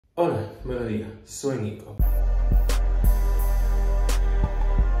Hola, buenos días, soy Nico.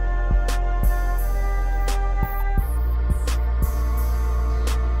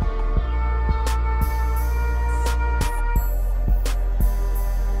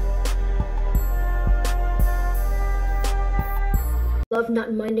 Love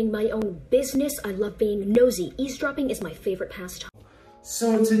not minding my own business. I love being nosy. Eavesdropping is my favorite pastime.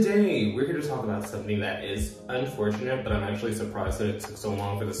 So today, we're here to talk about something that is unfortunate, but I'm actually surprised that it took so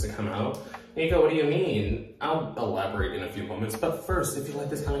long for this to come out. Nico, what do you mean? I'll elaborate in a few moments, but first, if you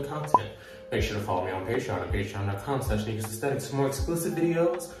like this kind of content, make sure to follow me on Patreon at patreon.com/Nicosaesthetics for more exclusive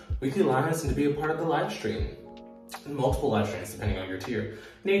videos, weekly lives, and to be a part of the live stream. Multiple live streams, depending on your tier.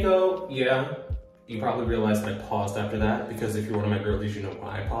 Nico, yeah, you probably realized that I paused after that, because if you're one of my girlies, you know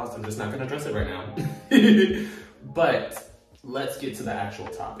why I paused. I'm just not gonna address it right now. But let's get to the actual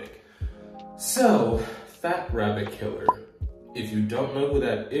topic. So, Phatrabbitkiller. If you don't know who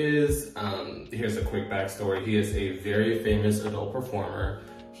that is, here's a quick backstory. He is a very famous adult performer.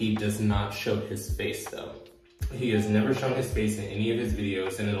 He does not show his face though. He has never shown his face in any of his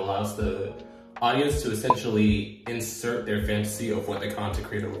videos, and it allows the audience to essentially insert their fantasy of what the content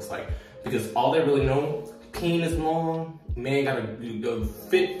creator looks like. Because all they really know, peen is long, man got a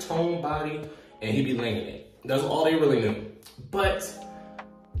fit toned body, and he be laying it. That's all they really knew. But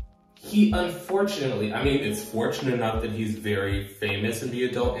he unfortunately, I mean, it's fortunate enough that he's very famous in the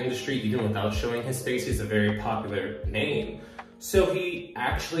adult industry, even without showing his face. He's a very popular name. So he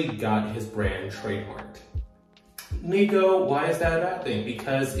actually got his brand trademarked. Nico, why is that a bad thing?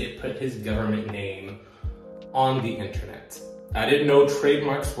 Because it put his government name on the internet. I didn't know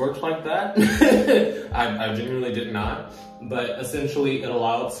trademarks worked like that. I genuinely did not. But essentially, it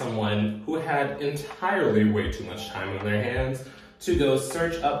allowed someone who had entirely way too much time on their hands to go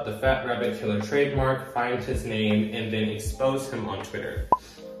search up the Phatrabbitkiller trademark, find his name, and then expose him on Twitter.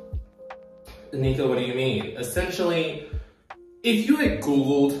 Nico, what do you mean? Essentially, if you had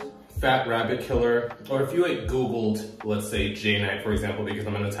Googled Phatrabbitkiller, or if you had Googled, let's say, J-Knight, for example, because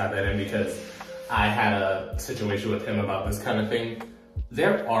I'm gonna type that in because I had a situation with him about this kind of thing,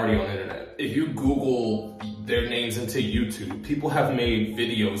 they're already on the internet. If you Google their names into YouTube, people have made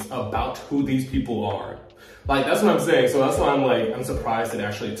videos about who these people are. Like, that's what I'm saying. So that's why I'm surprised it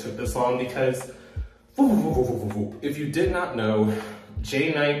actually took this long, because if you did not know,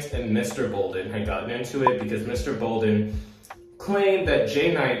 J-Knight and Mr. Bolden had gotten into it because Mr. Bolden claimed that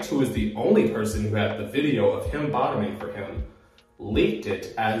J-Knight, who is the only person who had the video of him bottoming for him, leaked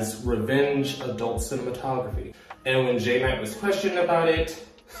it as revenge adult cinematography. And when J-Knight was questioned about it,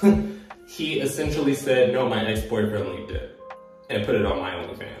 he essentially said, no, my ex-boyfriend leaked it and put it on my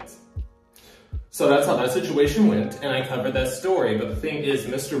OnlyFans. So that's how that situation went, and I covered that story. But the thing is,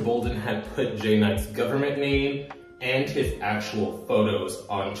 Mr. Bolden had put J-Knight's government name and his actual photos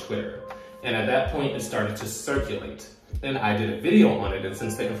on Twitter. And at that point, it started to circulate. And I did a video on it, and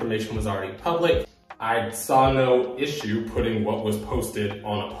since the information was already public, I saw no issue putting what was posted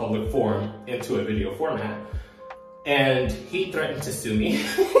on a public forum into a video format. And he threatened to sue me.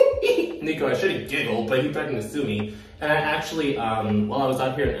 Nico, I should have giggled, but he threatened to sue me. And I actually, while I was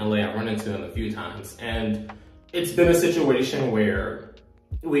out here in LA, I run into him a few times. And it's been a situation where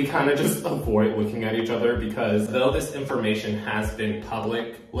we kind of just avoid looking at each other, because though this information has been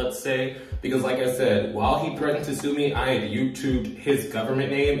public, let's say, because like I said, while he threatened to sue me, I had YouTubed his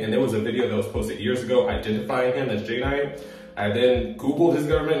government name, and there was a video that was posted years ago identifying him as J-Knight. I then Googled his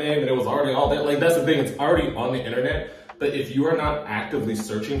government name, and it was already all that. Like, that's the thing, it's already on the internet. But if you are not actively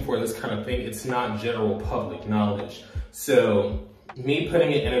searching for this kind of thing, it's not general public knowledge. So me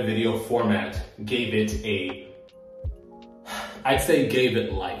putting it in a video format gave it I'd say gave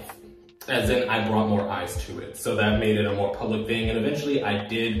it life. As in, I brought more eyes to it. So that made it a more public thing. And eventually I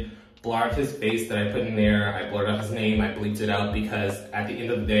did blur out his face that I put in there. I blurred out his name, I bleeped it out, because at the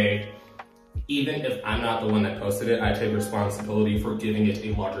end of the day, even if I'm not the one that posted it, I take responsibility for giving it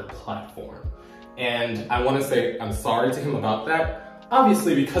a larger platform. And I want to say I'm sorry to him about that.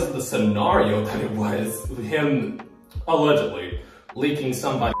 Obviously, because of the scenario that it was, him allegedly leaking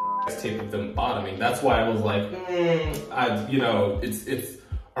somebody's tape of them bottoming. That's why I was like, it's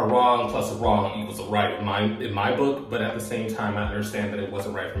a wrong plus a wrong equals a right in my book. But at the same time, I understand that it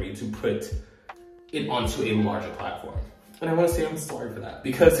wasn't right for me to put it onto a larger platform. And I want to say I'm sorry for that,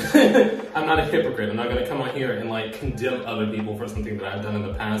 because I'm not a hypocrite. I'm not going to come on here and like condemn other people for something that I've done in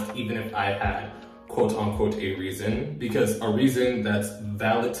the past, even if I had quote unquote a reason, because a reason that's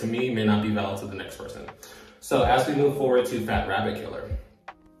valid to me may not be valid to the next person. So as we move forward to Phatrabbitkiller,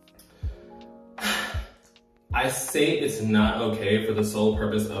 I say it's not okay for the sole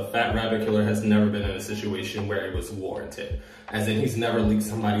purpose of Phatrabbitkiller has never been in a situation where it was warranted. As in, he's never leaked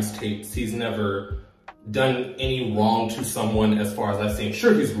somebody's tapes. He's never done any wrong to someone as far as I've seen.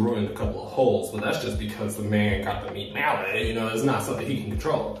 Sure, he's ruined a couple of holes, but that's just because the man got the meat mallet. You know, it's not something he can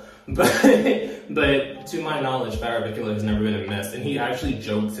control. But to my knowledge, Phatrabbitkiller has never been a mess. And he actually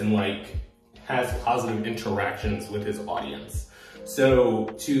jokes and like has positive interactions with his audience. So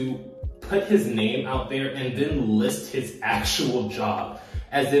to put his name out there and then list his actual job,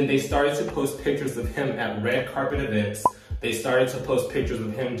 as in they started to post pictures of him at red carpet events. They started to post pictures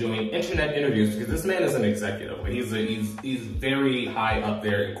of him doing internet interviews because this man is an executive. He's very high up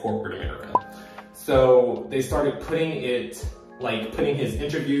there in corporate America. So they started putting his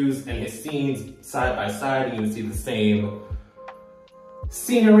interviews and his scenes side by side, and you would see the same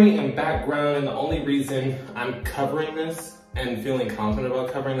scenery and background. And the only reason I'm covering this and feeling confident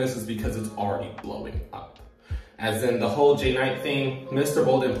about covering this is because it's already blowing up. As in the whole J Knight thing, Mr.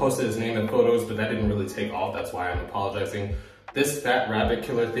 Bolden posted his name and photos, but that didn't really take off. That's why I'm apologizing. This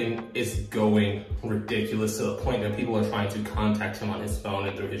Phatrabbitkiller thing is going ridiculous to the point that people are trying to contact him on his phone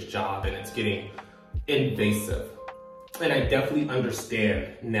and through his job, and it's getting invasive. And I definitely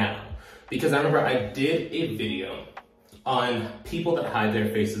understand now, because I remember I did a video on people that hide their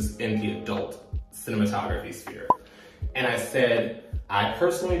faces in the adult cinematography sphere. And I said, I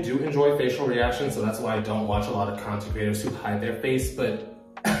personally do enjoy facial reactions, so that's why I don't watch a lot of content creators who hide their face, but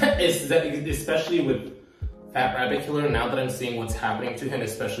especially with Phatrabbitkiller, now that I'm seeing what's happening to him,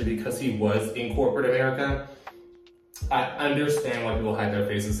 especially because he was in corporate America, I understand why people hide their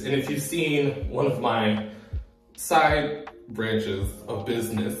faces. And if you've seen one of my side branches of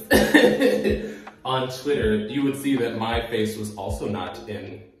business on Twitter, you would see that my face was also not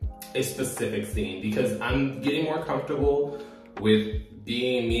in a specific scene, because I'm getting more comfortable with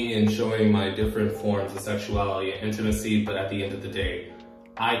being me and showing my different forms of sexuality and intimacy, but at the end of the day,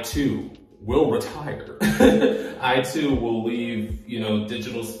 I too will retire. I too will leave, you know,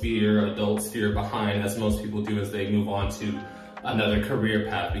 digital sphere, adult sphere behind, as most people do as they move on to another career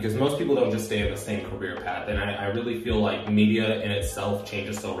path, because most people don't just stay in the same career path. And I really feel like media in itself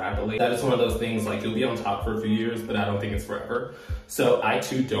changes so rapidly. That is one of those things, like, you'll be on top for a few years, but I don't think it's forever. So I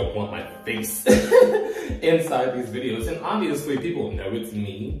too don't want my face inside these videos. And obviously people know it's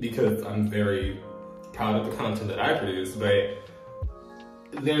me because I'm very proud of the content that I produce, but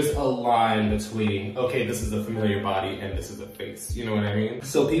there's a line between, okay, this is a familiar body and this is a face, you know what I mean?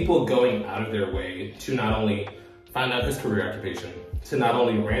 So people going out of their way to not only find out his career occupation, to not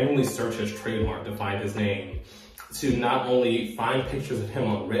only randomly search his trademark to find his name, to not only find pictures of him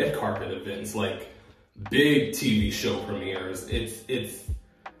on red carpet events, like big TV show premieres,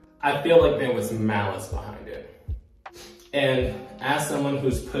 I feel like there was malice behind it. And as someone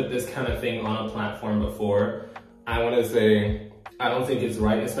who's put this kind of thing on a platform before, I want to say, I don't think it's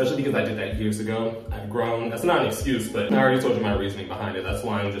right, especially because I did that years ago. I've grown. That's not an excuse, but I already told you my reasoning behind it. That's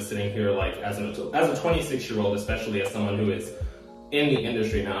why I'm just sitting here like as a 26-year-old, especially as someone who is in the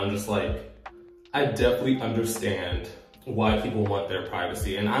industry now, I'm just like, I definitely understand why people want their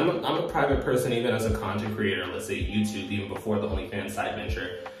privacy. And I'm a private person, even as a content creator, let's say YouTube, even before the OnlyFans side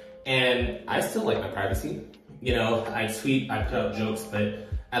venture. And I still like my privacy. You know, I tweet, I put out jokes, but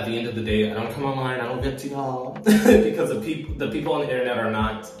at the end of the day, I don't come online, I don't vent to y'all because the people on the internet are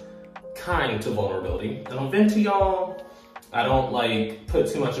not kind to vulnerability. I don't vent to y'all. I don't like put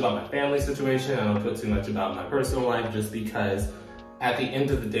too much about my family situation. I don't put too much about my personal life, just because at the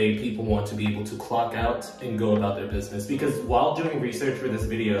end of the day, people want to be able to clock out and go about their business. Because while doing research for this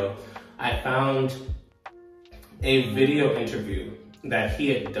video, I found a video interview that he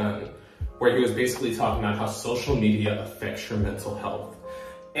had done where he was basically talking about how social media affects your mental health.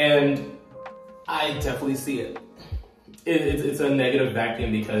 And I definitely see it. It's a negative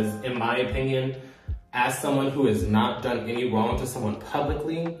vacuum because, in my opinion, as someone who has not done any wrong to someone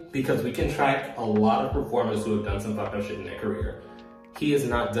publicly, because we can track a lot of performers who have done some fucked up shit in their career, he has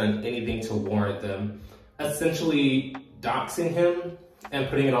not done anything to warrant them essentially doxing him and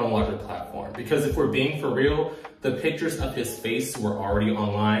putting it on a larger platform. Because if we're being for real, the pictures of his face were already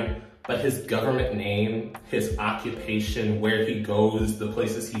online, but his government name, his occupation, where he goes, the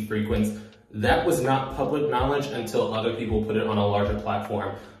places he frequents, that was not public knowledge until other people put it on a larger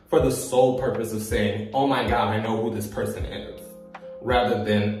platform for the sole purpose of saying, oh my God, I know who this person is, rather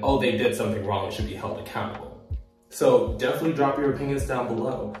than, oh, they did something wrong and should be held accountable. So definitely drop your opinions down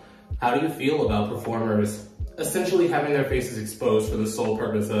below. How do you feel about performers essentially having their faces exposed for the sole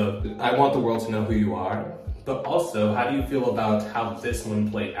purpose of, I want the world to know who you are? But also, how do you feel about how this one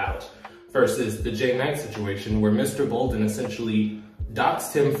played out versus the J Knight situation where Mr. Bolden essentially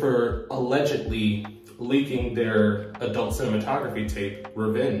doxed him for allegedly leaking their adult cinematography tape,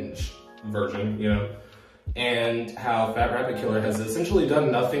 revenge version, you know, and how Phatrabbitkiller has essentially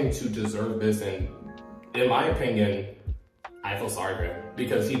done nothing to deserve this. And in my opinion, I feel sorry for him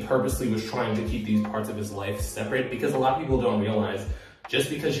because he purposely was trying to keep these parts of his life separate, because a lot of people don't realize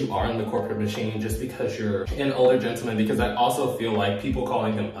just because you are in the corporate machine, just because you're an older gentleman, because I also feel like people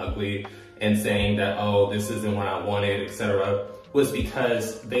calling him ugly and saying that, oh, this isn't what I wanted, etc., was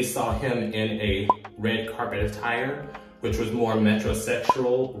because they saw him in a red carpet attire, which was more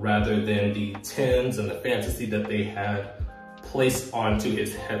metrosexual rather than the Tims and the fantasy that they had placed onto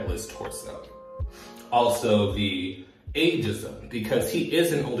his headless torso. Also, the ageism, because he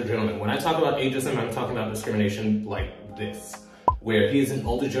is an older gentleman. When I talk about ageism, I'm talking about discrimination like this, where he is an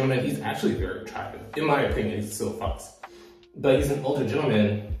older gentleman. He's actually very attractive. In my opinion, he's still a fox. But he's an older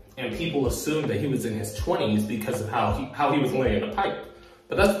gentleman, and people assume that he was in his 20s because of how he was laying the pipe.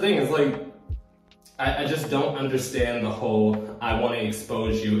 But that's the thing, is like, I just don't understand the whole, I want to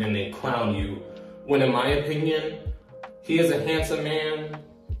expose you and then clown you, when in my opinion, he is a handsome man,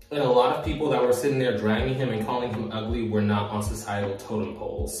 and a lot of people that were sitting there dragging him and calling him ugly were not on societal totem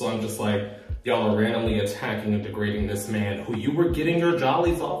poles. So I'm just like, y'all are randomly attacking and degrading this man who you were getting your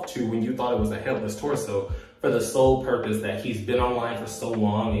jollies off to when you thought it was a headless torso, for the sole purpose that he's been online for so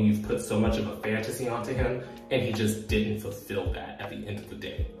long and you've put so much of a fantasy onto him, and he just didn't fulfill that at the end of the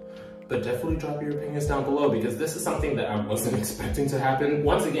day. But definitely drop your opinions down below, because this is something that I wasn't expecting to happen.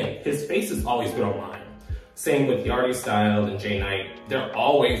 Once again, his face has always been online. Same with Yardie Style and J Knight. They're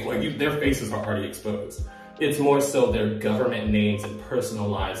always, like, their faces are already exposed. It's more so their government names and personal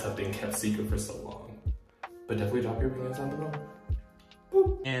lives have been kept secret for so long. But definitely drop your opinions down below.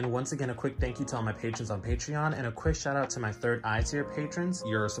 And once again, a quick thank you to all my patrons on Patreon, and a quick shout out to my third eye tier patrons.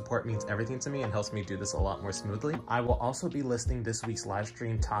 Your support means everything to me and helps me do this a lot more smoothly. I will also be listing this week's live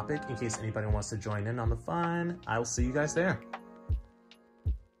stream topic in case anybody wants to join in on the fun. I will see you guys there.